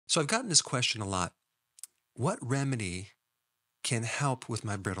So I've gotten this question a lot. What remedy can help with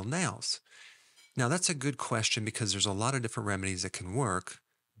my brittle nails? Now, that's a good question because there's a lot of different remedies that can work,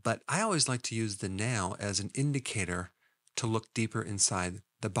 but I always like to use the nail as an indicator to look deeper inside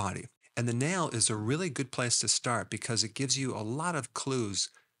the body. And the nail is a really good place to start because it gives you a lot of clues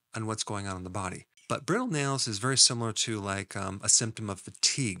on what's going on in the body. But brittle nails is very similar to like a symptom of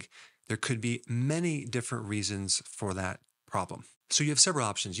fatigue. There could be many different reasons for that problem. So you have several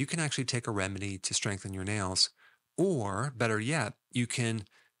options. You can actually take a remedy to strengthen your nails, or better yet, you can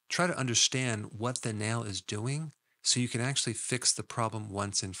try to understand what the nail is doing so you can actually fix the problem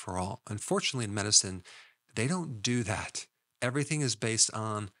once and for all. Unfortunately, in medicine, they don't do that. Everything is based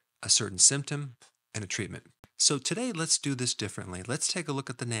on a certain symptom and a treatment. So today, let's do this differently. Let's take a look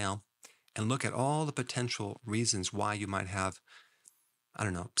at the nail and look at all the potential reasons why you might have, I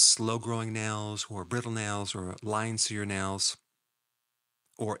don't know, slow growing nails or brittle nails or lines to your nails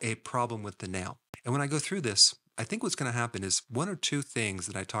or a problem with the nail. And when I go through this, I think what's going to happen is one or two things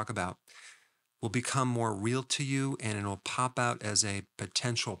that I talk about will become more real to you and it'll pop out as a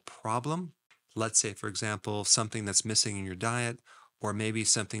potential problem. Let's say, for example, something that's missing in your diet, or maybe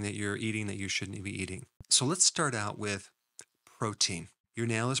something that you're eating that you shouldn't be eating. So let's start out with protein. Your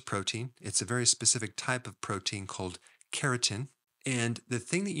nail is protein. It's a very specific type of protein called keratin. And the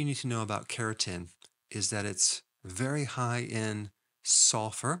thing that you need to know about keratin is that it's very high in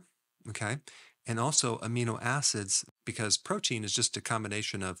sulfur, okay? And also amino acids, because protein is just a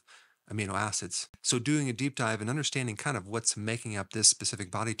combination of amino acids. So doing a deep dive and understanding kind of what's making up this specific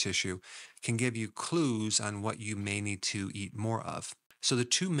body tissue can give you clues on what you may need to eat more of. So the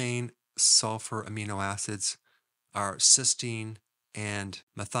two main sulfur amino acids are cysteine and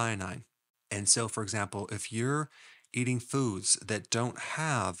methionine. And so, for example, if you're eating foods that don't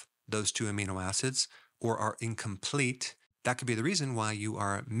have those two amino acids or are incomplete, that could be the reason why you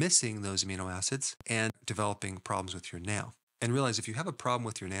are missing those amino acids and developing problems with your nail. And realize if you have a problem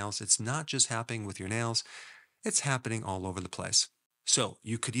with your nails, it's not just happening with your nails, it's happening all over the place. So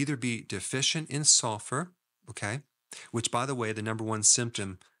you could either be deficient in sulfur, okay, which, by the way, the number one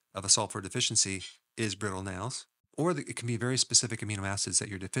symptom of a sulfur deficiency is brittle nails, or it can be very specific amino acids that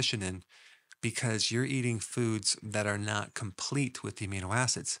you're deficient in because you're eating foods that are not complete with the amino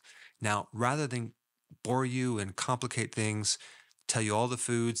acids. Now, rather than bore you and complicate things, tell you all the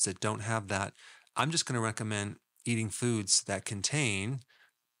foods that don't have that, I'm just going to recommend eating foods that contain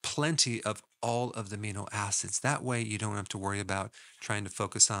plenty of all of the amino acids. That way you don't have to worry about trying to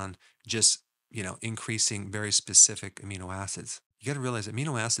focus on just, increasing very specific amino acids. You got to realize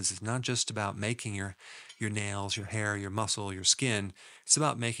amino acids is not just about making your nails, your hair, your muscle, your skin. It's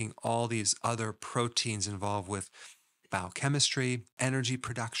about making all these other proteins involved with biochemistry, energy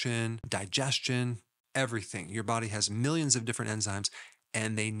production, digestion, everything. Your body has millions of different enzymes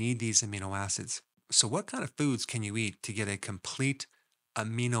and they need these amino acids. So what kind of foods can you eat to get a complete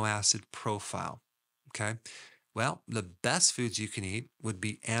amino acid profile? Okay. Well, the best foods you can eat would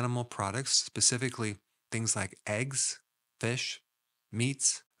be animal products, specifically things like eggs, fish,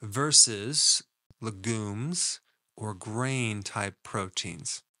 meats, versus legumes or grain type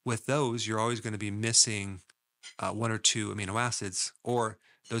proteins. With those, you're always going to be missing one or two amino acids, or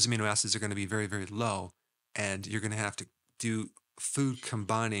those amino acids are going to be very, very low, and you're going to have to do food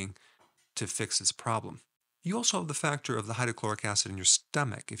combining to fix this problem. You also have the factor of the hydrochloric acid in your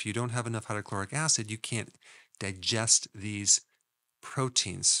stomach. If you don't have enough hydrochloric acid, you can't digest these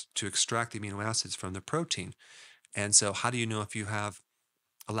proteins to extract the amino acids from the protein. And so how do you know if you have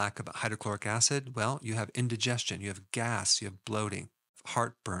a lack of hydrochloric acid? Well, you have indigestion, you have gas, you have bloating,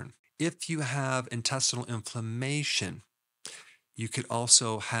 heartburn. If you have intestinal inflammation, you could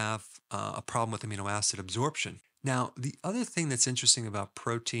also have a problem with amino acid absorption. Now, the other thing that's interesting about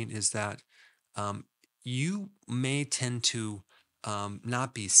protein is that you may tend to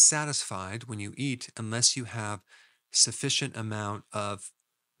not be satisfied when you eat unless you have sufficient amount of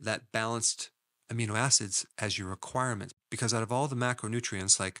that balanced amino acids as your requirement. Because out of all the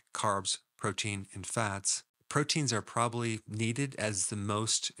macronutrients like carbs, protein, and fats, proteins are probably needed as the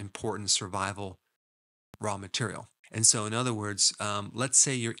most important survival raw material. And so, in other words, let's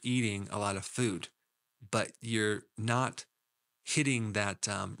say you're eating a lot of food, but you're not hitting that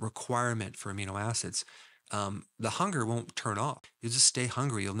requirement for amino acids. The hunger won't turn off. You'll just stay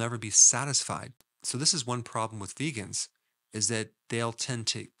hungry. You'll never be satisfied. So this is one problem with vegans, is that they'll tend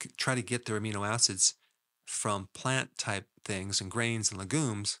to try to get their amino acids from plant type things and grains and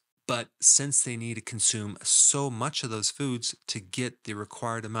legumes. But since they need to consume so much of those foods to get the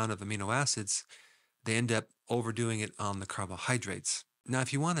required amount of amino acids, they end up overdoing it on the carbohydrates. Now,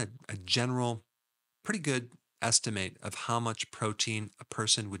 if you want a general, pretty good estimate of how much protein a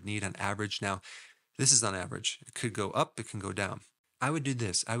person would need on average. Now, this is on average. It could go up, it can go down. I would do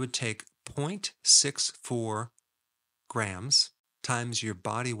this. I would take 0.64 grams times your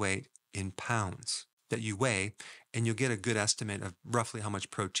body weight in pounds that you weigh, and you'll get a good estimate of roughly how much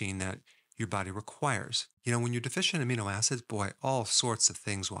protein that your body requires. You know, when you're deficient in amino acids, boy, all sorts of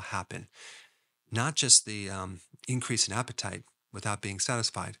things will happen. Not just the increase in appetite without being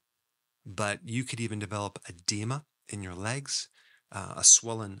satisfied, but you could even develop edema in your legs, a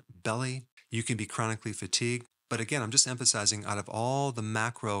swollen belly. You can be chronically fatigued. But again, I'm just emphasizing out of all the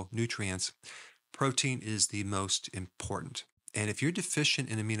macronutrients, protein is the most important. And if you're deficient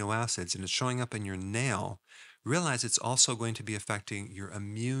in amino acids and it's showing up in your nail, realize it's also going to be affecting your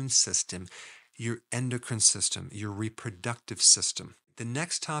immune system, your endocrine system, your reproductive system. The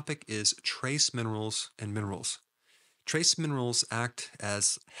next topic is trace minerals and minerals. Trace minerals act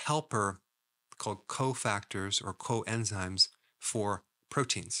as helper called cofactors or coenzymes for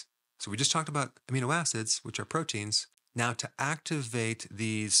proteins. So we just talked about amino acids, which are proteins. Now to activate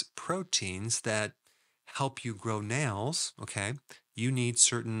these proteins that help you grow nails, okay, you need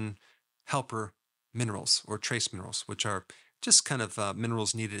certain helper minerals or trace minerals, which are just kind of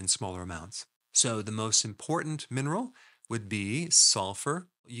minerals needed in smaller amounts. So the most important mineral would be sulfur.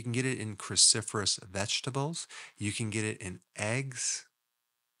 You can get it in cruciferous vegetables. You can get it in eggs.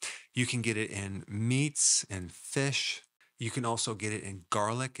 You can get it in meats and fish. You can also get it in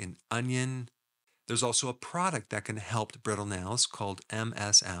garlic and onion. There's also a product that can help brittle nails called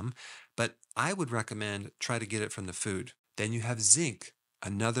MSM, but I would recommend try to get it from the food. Then you have zinc,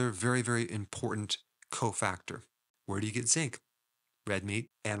 another very, very important cofactor. Where do you get zinc? Red meat,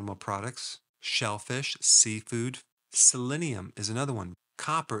 animal products, shellfish, seafood. Selenium is another one.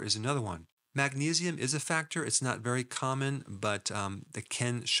 Copper is another one. Magnesium is a factor. It's not very common, but it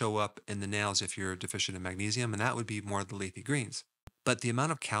can show up in the nails if you're deficient in magnesium, and that would be more of the leafy greens. But the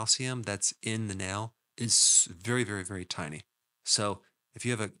amount of calcium that's in the nail is very, very, very tiny. So if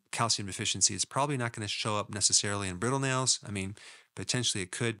you have a calcium deficiency, it's probably not going to show up necessarily in brittle nails. I mean, potentially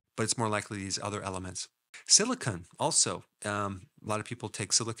it could, but it's more likely these other elements. Silicon also. A lot of people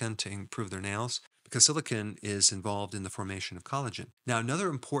take silicon to improve their nails because silicon is involved in the formation of collagen. Now, another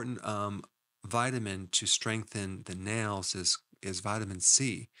important vitamin to strengthen the nails is vitamin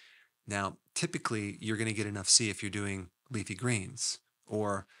C. Now, typically, you're going to get enough C if you're doing leafy greens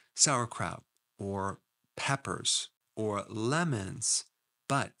or sauerkraut or peppers or lemons.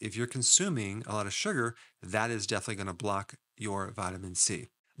 But if you're consuming a lot of sugar, that is definitely going to block your vitamin C.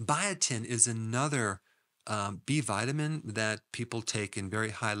 Biotin is another B vitamin that people take in very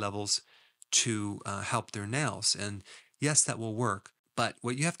high levels to help their nails. And yes, that will work. But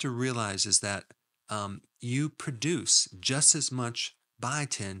what you have to realize is that you produce just as much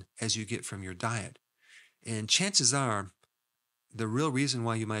biotin as you get from your diet. And chances are, the real reason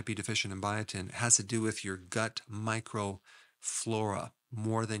why you might be deficient in biotin has to do with your gut microflora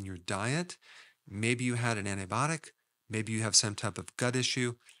more than your diet. Maybe you had an antibiotic. Maybe you have some type of gut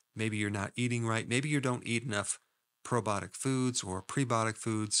issue. Maybe you're not eating right. Maybe you don't eat enough probiotic foods or prebiotic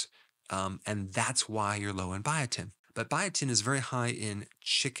foods, and that's why you're low in biotin. But biotin is very high in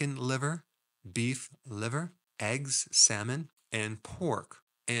chicken liver, beef liver, eggs, salmon, and pork.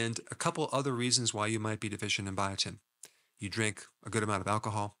 And a couple other reasons why you might be deficient in biotin. You drink a good amount of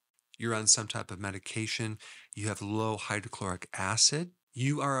alcohol. You're on some type of medication. You have low hydrochloric acid.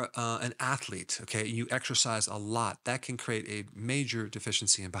 You are an athlete, okay? You exercise a lot. That can create a major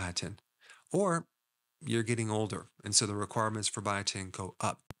deficiency in biotin. Or you're getting older, and so the requirements for biotin go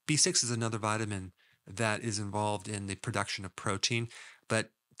up. B6 is another vitamin that is involved in the production of protein, but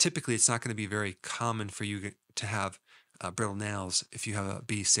typically it's not going to be very common for you to have brittle nails if you have a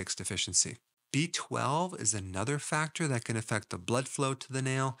B6 deficiency. B12 is another factor that can affect the blood flow to the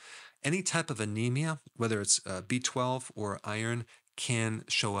nail. Any type of anemia, whether it's B12 or iron, can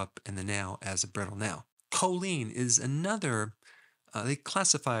show up in the nail as a brittle nail. Choline is another, they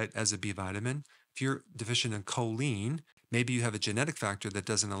classify it as a B vitamin. If you're deficient in choline, maybe you have a genetic factor that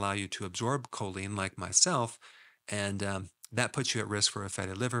doesn't allow you to absorb choline like myself, and that puts you at risk for a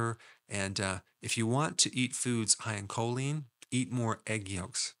fatty liver. And if you want to eat foods high in choline, eat more egg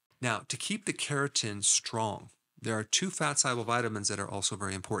yolks. Now, to keep the keratin strong, there are two fat-soluble vitamins that are also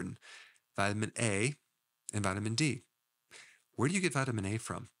very important, vitamin A and vitamin D. Where do you get vitamin A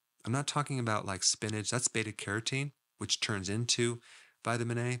from? I'm not talking about like spinach. That's beta-carotene, which turns into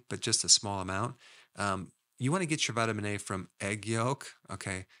vitamin A, but just a small amount. You want to get your vitamin A from egg yolk,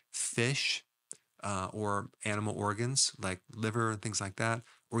 okay, fish, or animal organs like liver and things like that,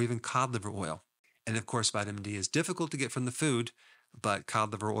 or even cod liver oil. And of course, vitamin D is difficult to get from the food, but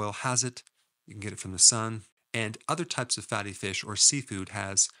cod liver oil has it. You can get it from the sun. And other types of fatty fish or seafood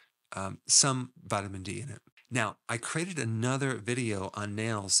has some vitamin D in it. Now, I created another video on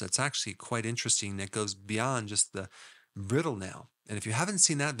nails that's actually quite interesting that goes beyond just the brittle nail. And if you haven't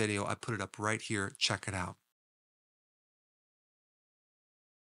seen that video, I put it up right here. Check it out.